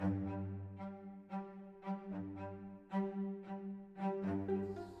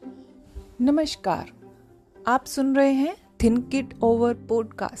नमस्कार, आप सुन रहे हैं थिंक इट ओवर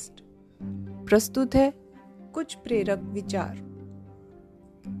पॉडकास्ट। प्रस्तुत है कुछ प्रेरक विचार।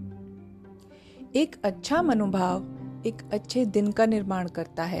 एक अच्छा मनोभाव एक अच्छे दिन का निर्माण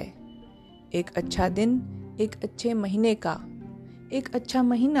करता है। एक अच्छा दिन एक अच्छे महीने का, एक अच्छा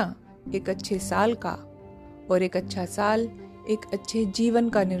महीना एक अच्छे साल का और एक अच्छा साल एक अच्छे जीवन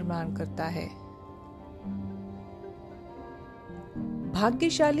का निर्माण करता है।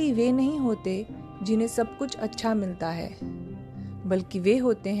 भाग्यशाली वे नहीं होते जिन्हें सब कुछ अच्छा मिलता है, बल्कि वे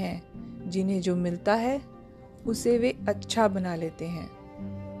होते हैं जिन्हें जो मिलता है उसे वे अच्छा बना लेते हैं।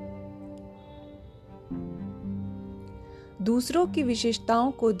 दूसरों की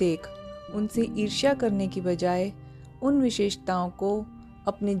विशेषताओं को देख उनसे ईर्ष्या करने की बजाय उन विशेषताओं को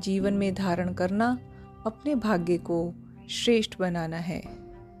अपने जीवन में धारण करना अपने भाग्य को श्रेष्ठ बनाना है।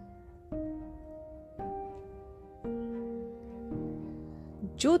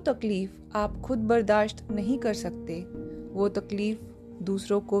 जो तकलीफ आप खुद बर्दाश्त नहीं कर सकते, वो तकलीफ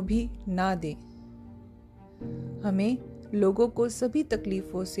दूसरों को भी ना दें। हमें लोगों को सभी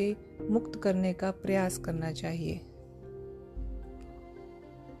तकलीफों से मुक्त करने का प्रयास करना चाहिए।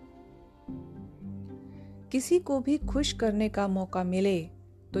 किसी को भी खुश करने का मौका मिले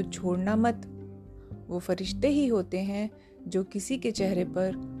तो छोड़ना मत। वो फरिश्ते ही होते हैं जो किसी के चेहरे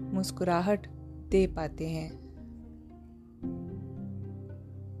पर मुस्कुराहट दे पाते हैं।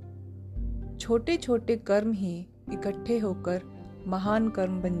 छोटे छोटे कर्म ही इकट्ठे होकर महान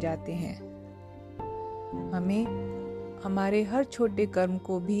कर्म बन जाते हैं। हमें हमारे हर छोटे कर्म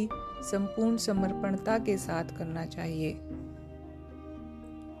को भी संपूर्ण समर्पणता के साथ करना चाहिए।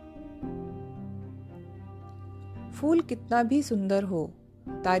 फूल कितना भी सुंदर हो,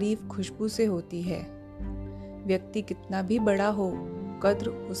 तारीफ खुशबू से होती है। व्यक्ति कितना भी बड़ा हो, कद्र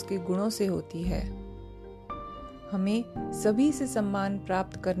उसके गुणों से होती है। हमें सभी से सम्मान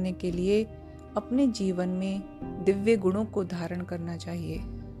प्राप्त करने के लिए अपने जीवन में दिव्य गुणों को धारण करना चाहिए।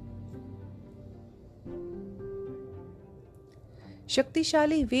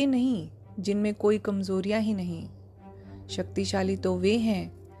 शक्तिशाली वे नहीं जिनमें कोई कमजोरियां ही नहीं। शक्तिशाली तो वे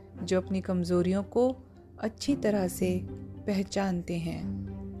हैं जो अपनी कमजोरियों को अच्छी तरह से पहचानते हैं।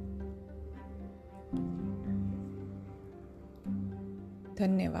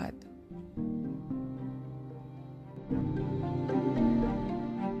 धन्यवाद।